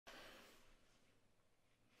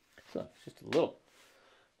So just a little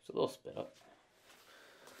spit up.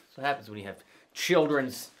 That's what happens when you have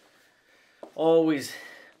children's. Always.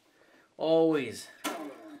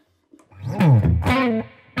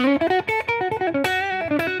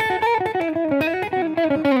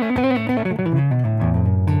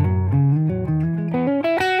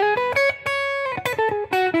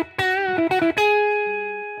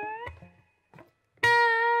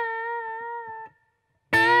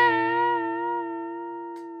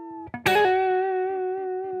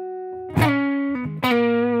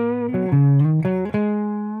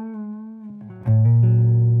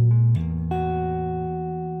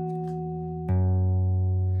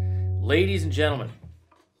 Ladies and gentlemen,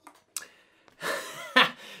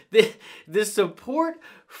 the support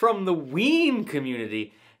from the WEEN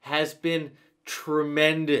community has been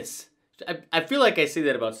tremendous. I feel like I say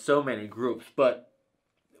that about so many groups, but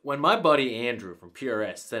when my buddy Andrew from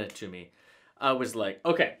PRS sent it to me, I was like,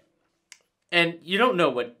 okay. And you don't know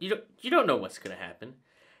what's gonna happen.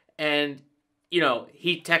 And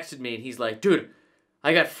he texted me and he's like, dude,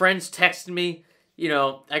 I got friends texting me.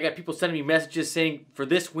 I got people sending me messages saying for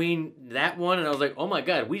this WEEN, that one, and I was like, oh my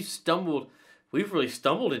God, we've really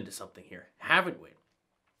stumbled into something here, haven't we?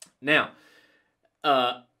 Now,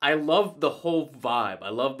 I love the whole vibe. I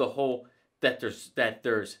love the whole that there's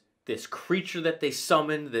this creature that they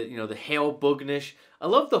summoned, the Hail Boognish. I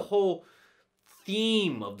love the whole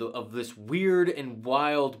theme of this weird and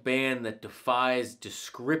wild band that defies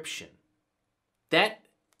description. That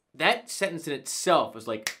sentence in itself is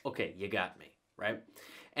like, okay, you got me. Right?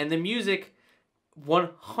 And the music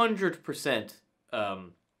 100%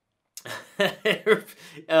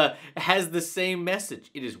 has the same message.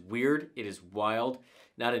 It is weird, it is wild,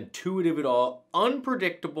 not intuitive at all,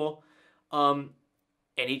 unpredictable, and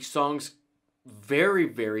each song's very,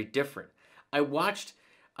 very different. I watched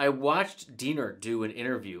Diener do an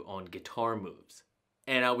interview on guitar moves,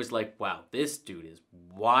 and I was like, wow, this dude is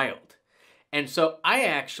wild. And so I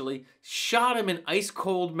actually shot him an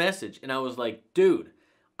ice-cold message, and I was like, dude,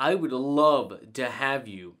 I would love to have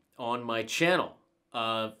you on my channel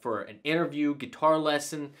for an interview, guitar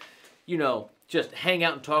lesson, just hang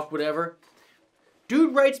out and talk, whatever.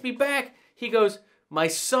 Dude writes me back. He goes, my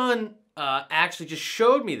son actually just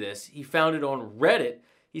showed me this. He found it on Reddit.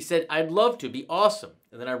 He said, I'd love to. Be awesome.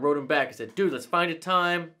 And then I wrote him back. I said, dude, let's find a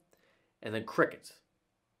time. And then crickets.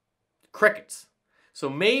 Crickets. So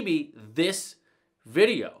maybe this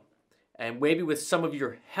video, and maybe with some of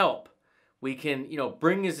your help, we can,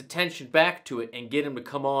 bring his attention back to it and get him to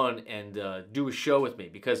come on and do a show with me,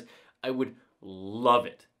 because I would love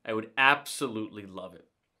it. I would absolutely love it.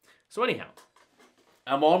 So anyhow,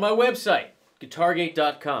 I'm on my website,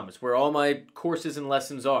 guitargate.com. It's where all my courses and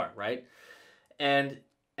lessons are, right? And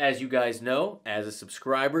as you guys know, as a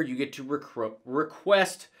subscriber, you get to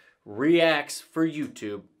request reacts for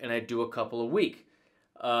YouTube, and I do a couple a week.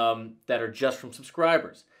 That are just from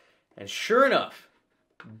subscribers. And sure enough,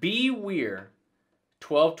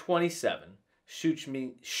 BWeir1227 shoots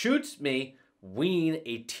me WEEN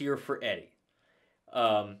A Tear for Eddie.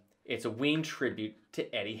 It's a WEEN tribute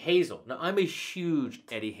to Eddie Hazel. Now, I'm a huge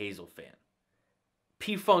Eddie Hazel fan.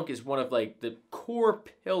 P-Funk is one of the core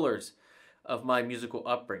pillars of my musical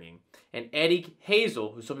upbringing. And Eddie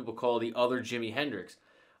Hazel, who some people call the other Jimi Hendrix,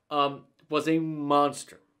 was a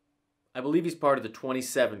monster. I believe he's part of the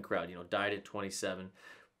 27 crowd, died at 27.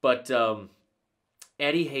 But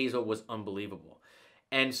Eddie Hazel was unbelievable.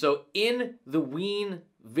 And so in the WEEN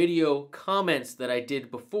video comments that I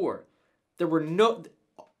did before, the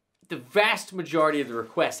vast majority of the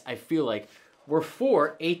requests, I feel like, were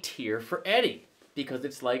for A Tear for Eddie, because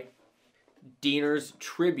it's like Diener's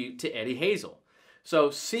tribute to Eddie Hazel.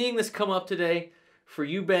 So seeing this come up today, for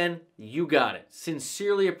you, Ben, you got it.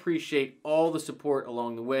 Sincerely appreciate all the support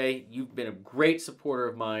along the way. You've been a great supporter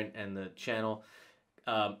of mine and the channel.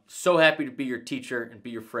 So happy to be your teacher and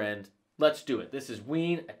be your friend. Let's do it. This is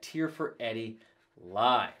WEEN, A Tear for Eddie,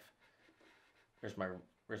 live. Where's my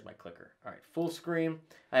clicker? All right, full screen.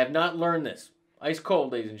 I have not learned this. Ice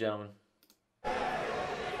cold, ladies and gentlemen.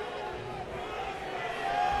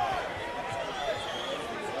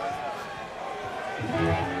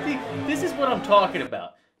 This is what I'm talking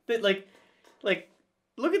about. That like,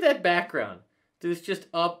 look at that background. Dude's just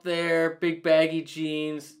up there, big baggy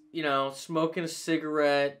jeans, smoking a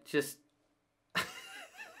cigarette, just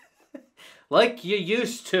like you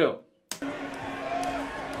used to.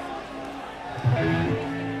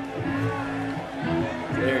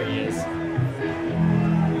 There he is.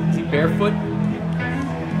 Is he barefoot?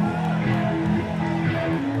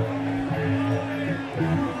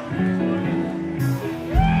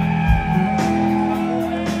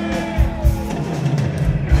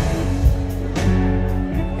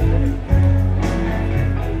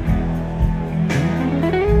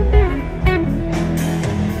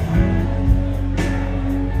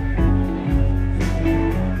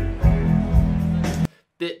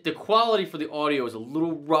 the quality for the audio is a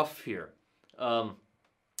little rough here.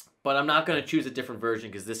 But I'm not going to choose a different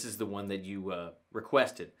version because this is the one that you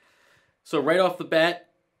requested. So right off the bat,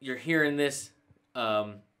 you're hearing this.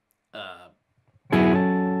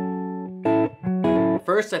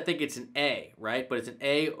 First, I think it's an A, right? But it's an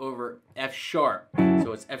A over F sharp.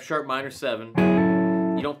 So it's F sharp minor 7.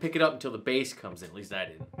 You don't pick it up until the bass comes in. At least I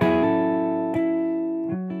didn't.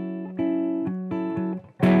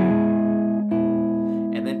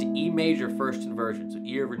 And then to E major first inversion. So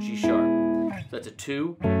E over G sharp. So that's a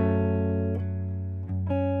 2.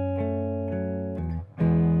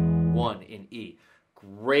 1 in E.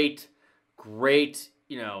 Great,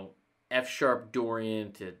 you know, F sharp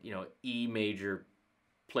Dorian to, you know, E major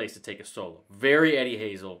place to take a solo. Very Eddie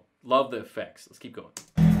Hazel. Love the effects. Let's keep going.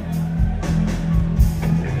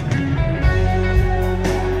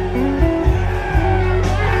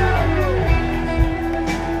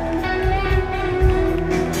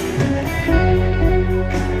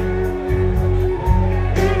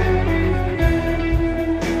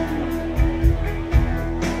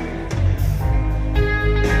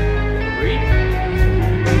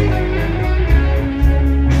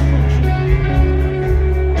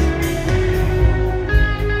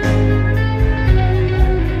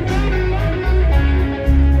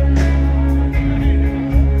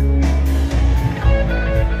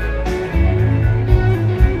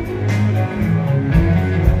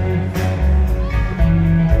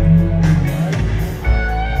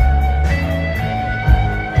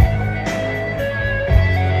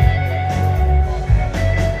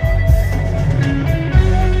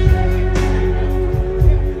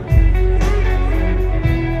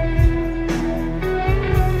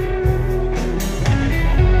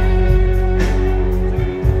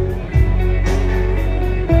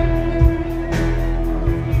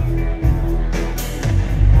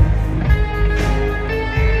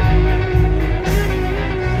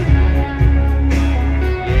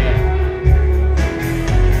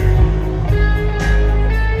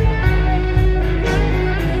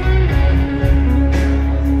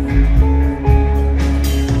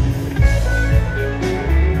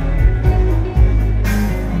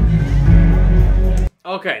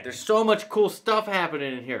 Okay, there's so much cool stuff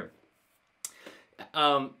happening in here.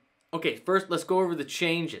 Okay, first let's go over the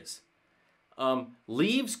changes.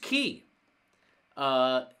 Leaves key.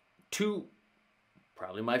 To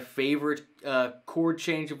probably my favorite chord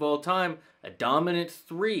change of all time, a dominant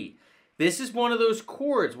 3. This is one of those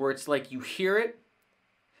chords where it's like you hear it.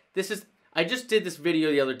 I just did this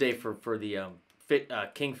video the other day for the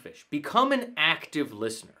Kingfish. Become an active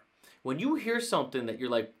listener. When you hear something that you're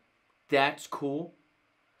like, that's cool,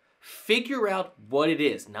 figure out what it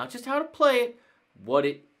is. Not just how to play it, what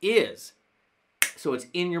it is. So it's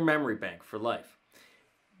in your memory bank for life.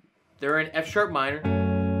 They're in F sharp minor.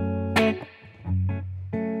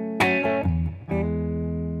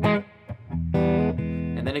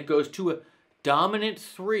 And then it goes to a dominant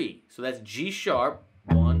 3. So that's G sharp,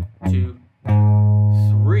 1, 2,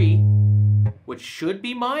 3, which should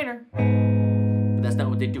be minor. But that's not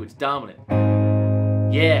what they do, it's dominant.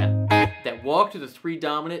 Yeah, that walk to the 3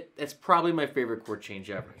 dominant, that's probably my favorite chord change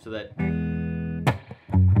ever. So that...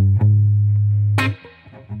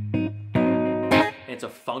 it's a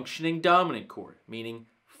functioning dominant chord, meaning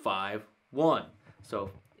 5, 1.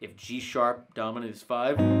 So if G sharp dominant is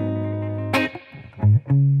 5,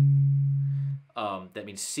 that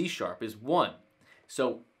means C sharp is 1.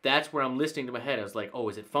 So that's where I'm listening to my head. I was like, oh,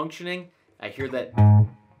 is it functioning? I hear that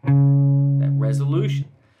resolution.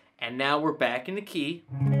 And now we're back in the key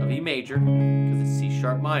of E major because it's C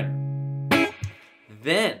sharp minor.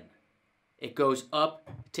 Then it goes up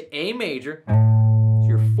to A major, to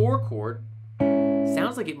your 4 chord.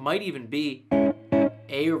 Sounds like it might even be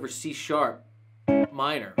A over C sharp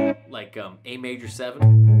minor, like A major 7.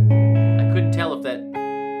 I couldn't tell if that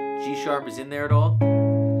G sharp is in there at all.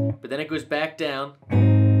 But then it goes back down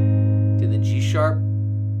to the G sharp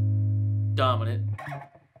dominant,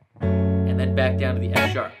 and then back down to the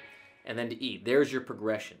F sharp, and then to E. There's your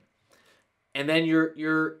progression. And then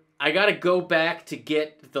I gotta go back to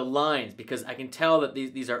get the lines because I can tell that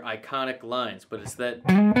these are iconic lines, but it's that.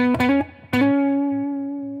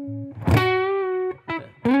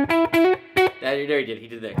 There he did. He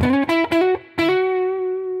did that.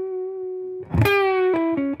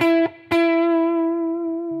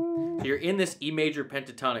 So you're in this E major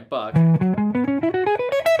pentatonic box,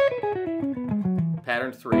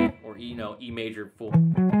 pattern 3, or E major full.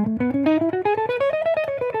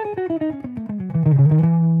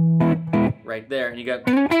 Right there, and you got.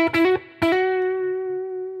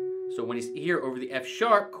 So when he's here over the F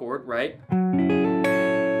sharp chord, right?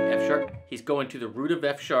 F sharp, He's going to the root of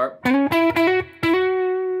F sharp, bending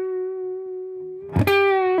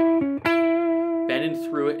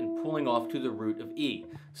through it and pulling off to the root of E.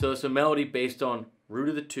 So it's a melody based on root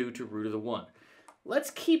of the 2 to root of the 1. Let's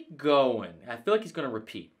keep going. I feel like he's going to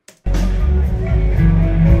repeat.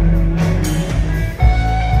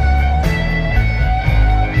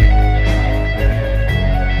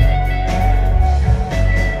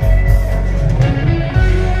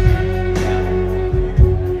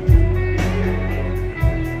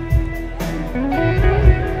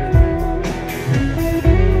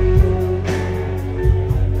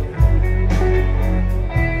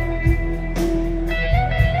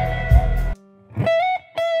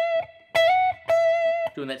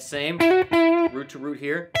 Doing that same root to root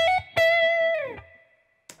here.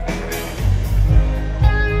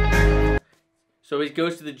 So he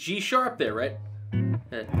goes to the G sharp there, right?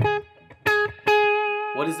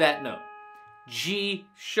 What is that note? G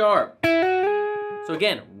sharp. So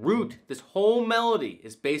again, root. This whole melody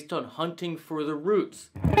is based on hunting for the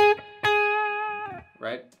roots.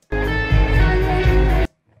 Right?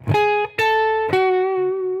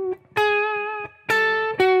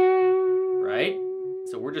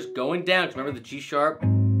 So we're just going down. Remember the G sharp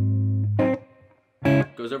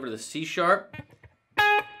goes over to the C sharp,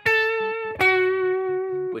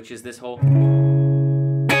 which is this whole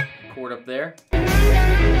chord up there.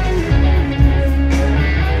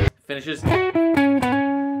 Finishes,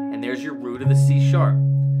 and there's your root of the C sharp.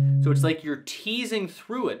 So it's like you're teasing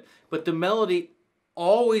through it, but the melody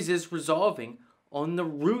always is resolving on the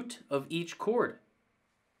root of each chord.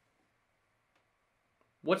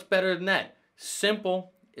 What's better than that?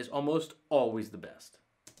 Simple is almost always the best.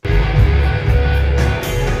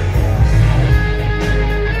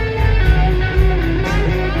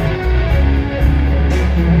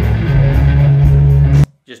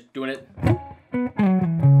 Just doing it.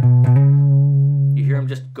 You hear him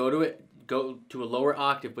just go to it, go to a lower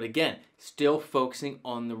octave, but again, still focusing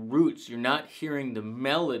on the roots. You're not hearing the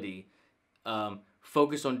melody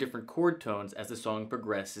focus on different chord tones as the song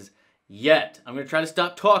progresses yet. I'm going to try to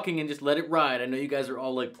stop talking and just let it ride. I know you guys are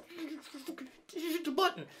all like, hit the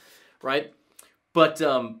button, right? But,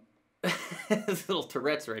 little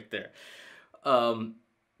Tourette's right there.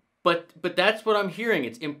 But that's what I'm hearing.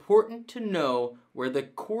 It's important to know where the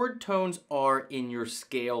chord tones are in your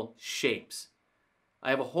scale shapes. I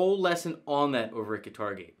have a whole lesson on that over at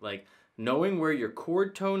GuitarGate. Like, knowing where your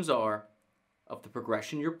chord tones are of the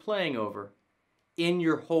progression you're playing over in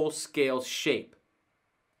your whole scale shape.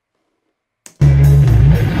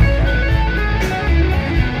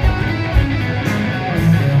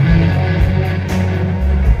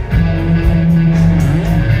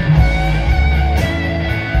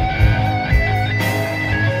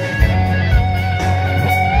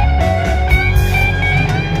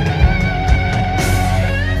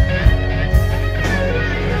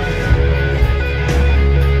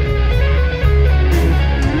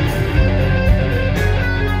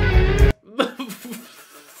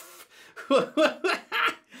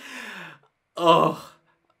 Oh,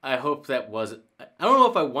 I hope that wasn't... I don't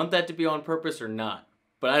know if I want that to be on purpose or not,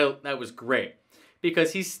 but that was great.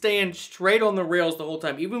 Because he's staying straight on the rails the whole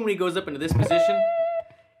time. Even when he goes up into this position,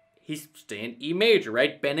 he's staying E major,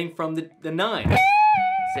 right? Bending from the 9.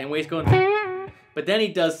 Same way he's going... But then he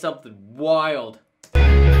does something wild.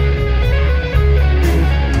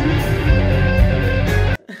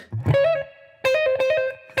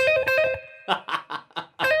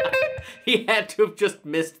 He had to have just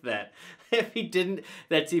missed that. If he didn't,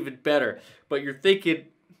 that's even better. But you're thinking,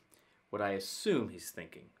 what I assume he's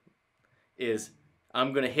thinking is,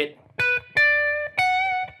 I'm going to hit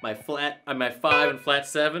my 5 and flat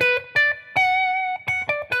 7.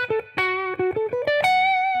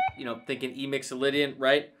 You know, thinking E Mixolydian,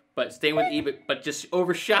 right? But staying with E, but just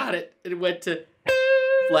overshot it. And it went to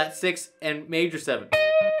flat 6 and major 7.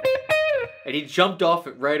 And he jumped off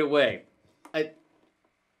it right away.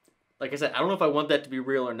 Like I said, I don't know if I want that to be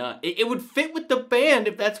real or not. It would fit with the band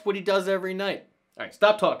if that's what he does every night. All right,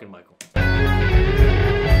 stop talking, Michael.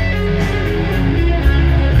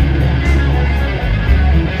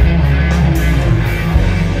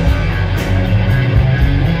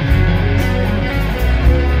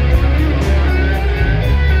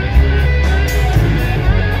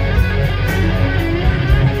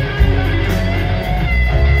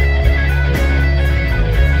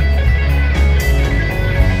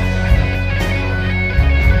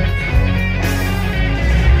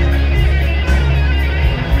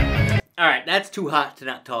 That's too hot to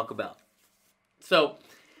not talk about. So,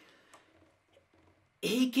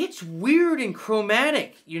 he gets weird and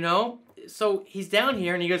chromatic, you know? So, he's down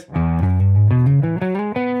here and he goes...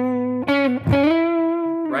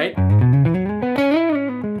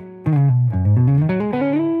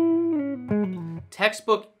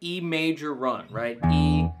 textbook E major run, right?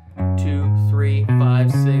 E, 2, 3, 5,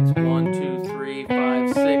 6, 1, 2, 3,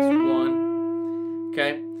 5, 6, 1.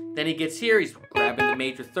 Okay? Then he gets here, he's grabbing the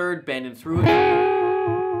major third, bending through it.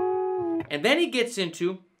 And then he gets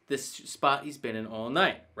into this spot he's been in all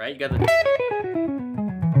night, right? You got the...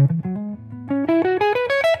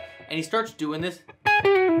 And he starts doing this.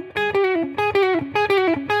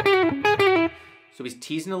 So he's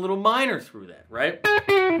teasing a little minor through that, right?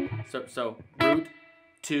 So root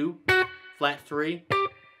 2, flat 3,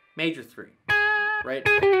 major 3, right?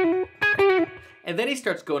 And then he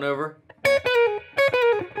starts going over.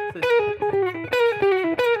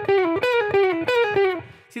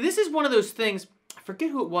 See, this is one of those things, I forget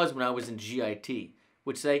who it was when I was in GIT,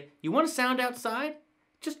 would say, you want to sound outside?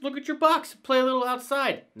 Just look at your box, play a little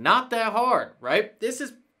outside. Not that hard, right? This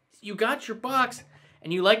is, you got your box,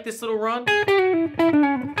 and you like this little run,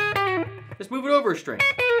 just move it over a string.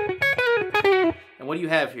 And what do you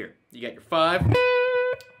have here? You got your 5,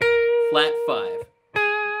 flat 5,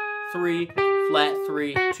 3, flat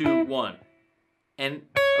 3, 2, 1. And,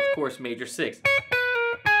 of course, major 6.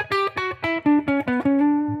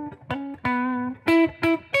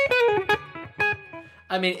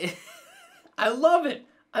 I mean, I love it.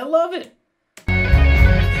 I love it.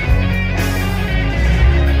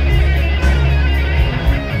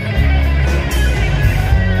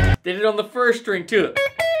 Did it on the first string, too.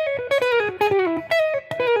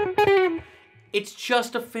 It's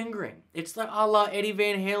just a fingering. It's like a la Eddie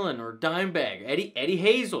Van Halen or Dimebag, Eddie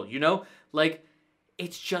Hazel, you know? Like,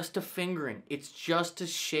 it's just a fingering. It's just a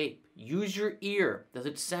shape. Use your ear. Does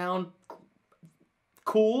it sound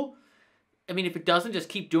cool? I mean, if it doesn't, just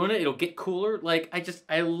keep doing it. It'll get cooler. Like,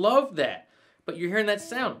 I love that. But you're hearing that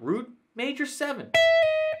sound. Root, major 7.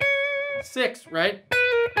 6, right?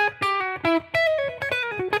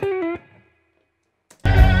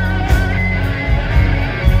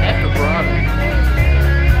 F vibrato.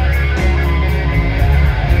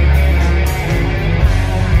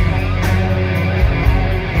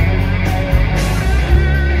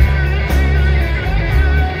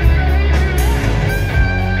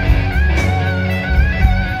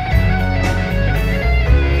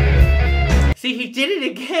 See, he did it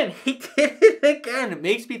again. He did it again. It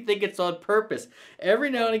makes me think it's on purpose.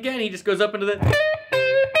 Every now and again, he just goes up into the...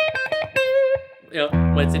 You know,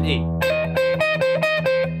 when it's an E.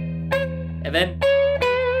 And then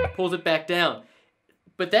pulls it back down.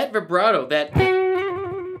 But that vibrato, that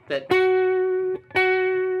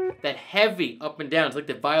heavy up and down, it's like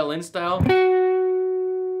the violin style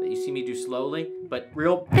that you see me do slowly, but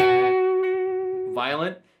real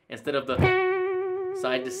violent instead of the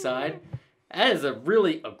side to side. That is a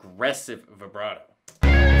really aggressive vibrato.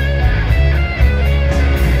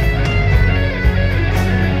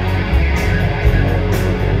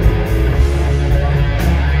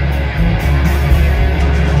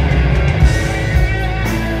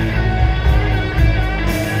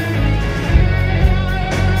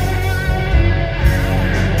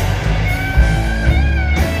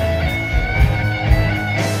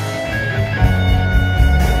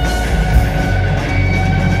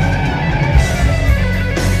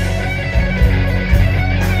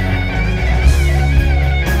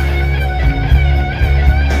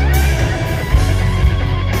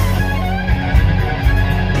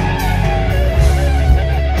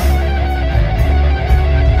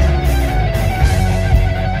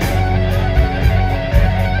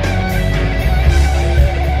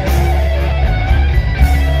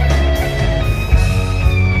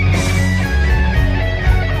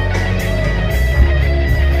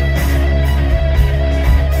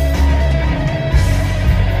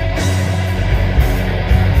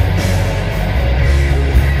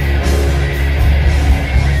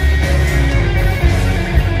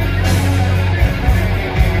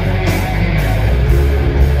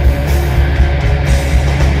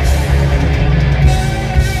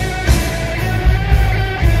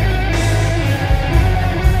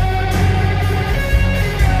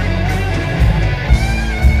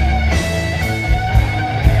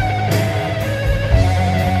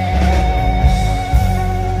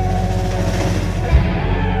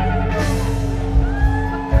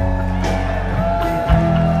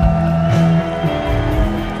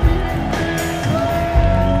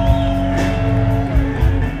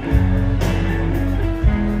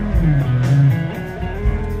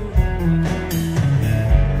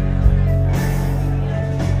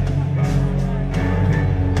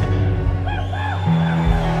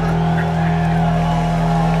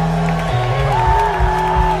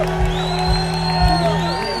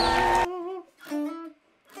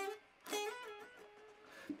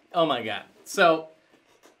 Oh my God. So,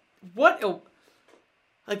 what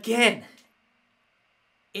again,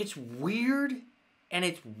 it's weird and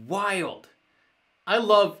it's wild. I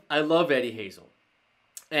love Eddie Hazel.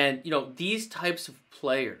 And, you know, these types of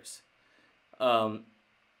players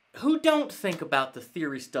who don't think about the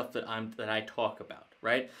theory stuff that I talk about,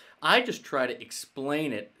 right? I just try to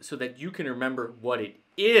explain it so that you can remember what it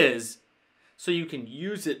is, so you can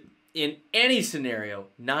use it in any scenario,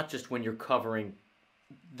 not just when you're covering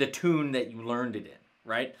the tune that you learned it in,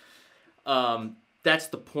 right? That's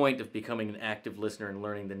the point of becoming an active listener and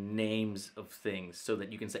learning the names of things so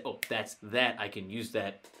that you can say, oh, that's that. I can use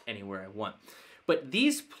that anywhere I want. But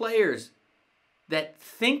these players that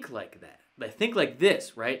think like that, they think like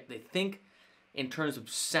this, right? They think in terms of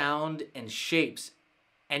sound and shapes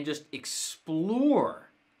and just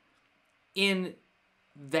explore in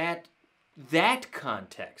that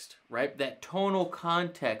context, right? That tonal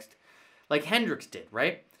context, like Hendrix did,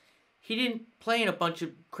 right? He didn't play in a bunch of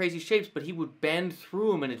crazy shapes, but he would bend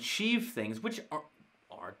through them and achieve things which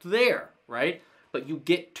aren't there, right? But you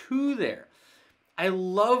get to there. I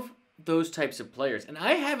love those types of players, and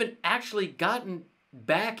I haven't actually gotten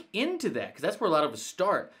back into that, because that's where a lot of us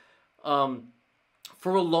start,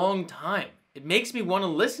 for a long time. It makes me want to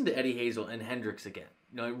listen to Eddie Hazel and Hendrix again.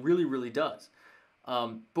 You know, it really, really does.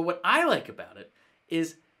 But what I like about it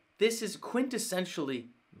is this is quintessentially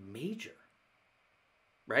major,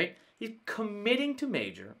 right? He's committing to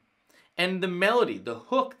major, and the melody, the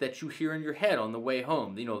hook that you hear in your head on the way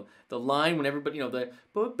home, you know, the line when everybody, you know, the,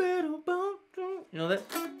 you know, that,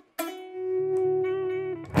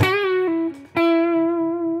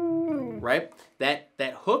 right?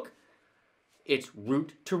 That hook, it's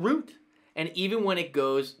root to root. And even when it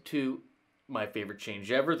goes to my favorite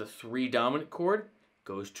change ever, the 3 dominant chord,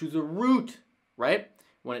 goes to the root, right?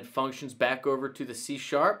 When it functions back over to the C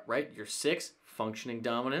sharp, right? Your 6, functioning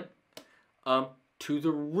dominant, to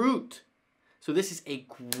the root. So this is a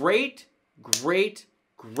great, great,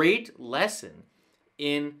 great lesson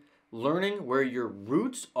in learning where your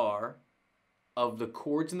roots are of the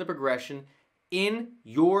chords in the progression in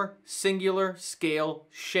your singular scale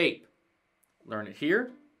shape. Learn it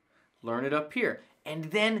here, learn it up here, and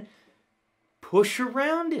then push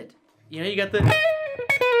around it. You know, you got the...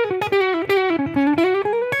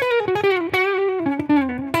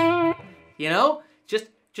 You know, just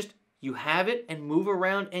you have it and move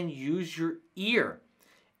around and use your ear.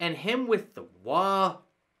 And him with the wah,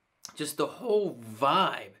 just the whole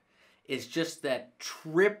vibe is just that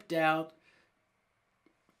tripped out.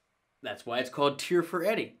 That's why it's called Tear for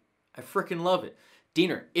Eddie. I freaking love it.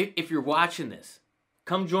 Diener, if you're watching this,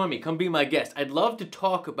 come join me. Come be my guest. I'd love to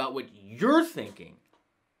talk about what you're thinking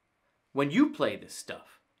when you play this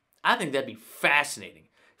stuff. I think that'd be fascinating.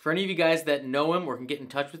 For any of you guys that know him or can get in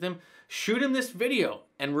touch with him, shoot him this video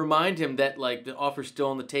and remind him that, like, the offer's still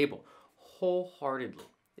on the table. Wholeheartedly.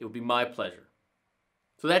 It would be my pleasure.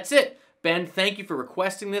 So that's it. Ben, thank you for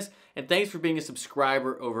requesting this, and thanks for being a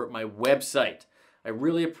subscriber over at my website. I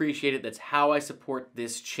really appreciate it. That's how I support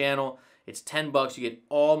this channel. It's $10. You get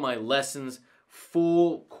all my lessons,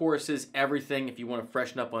 full courses, everything if you want to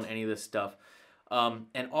freshen up on any of this stuff.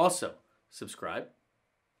 And also, subscribe,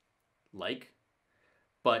 like,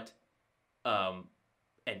 but,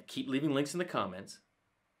 and keep leaving links in the comments.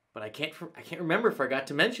 But I can't remember if I got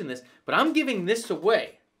to mention this, but I'm giving this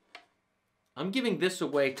away. I'm giving this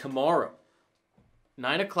away tomorrow,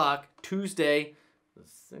 9 o'clock, Tuesday, the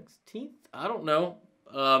 16th? I don't know.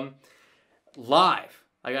 Live.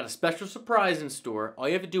 I got a special surprise in store. All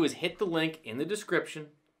you have to do is hit the link in the description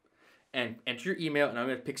and enter your email, and I'm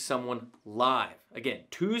going to pick someone live. Again,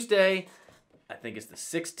 Tuesday, I think it's the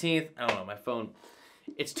 16th. I don't know, my phone.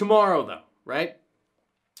 It's tomorrow, though, right?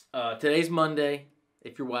 Today's Monday,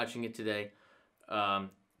 if you're watching it today.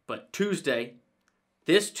 But Tuesday,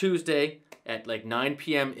 this Tuesday at like 9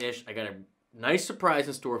 p.m.-ish, I got a nice surprise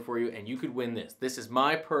in store for you, and you could win this. This is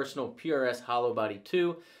my personal PRS Hollow Body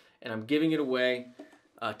 2, and I'm giving it away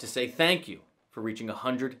to say thank you for reaching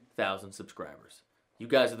 100,000 subscribers. You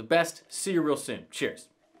guys are the best. See you real soon. Cheers.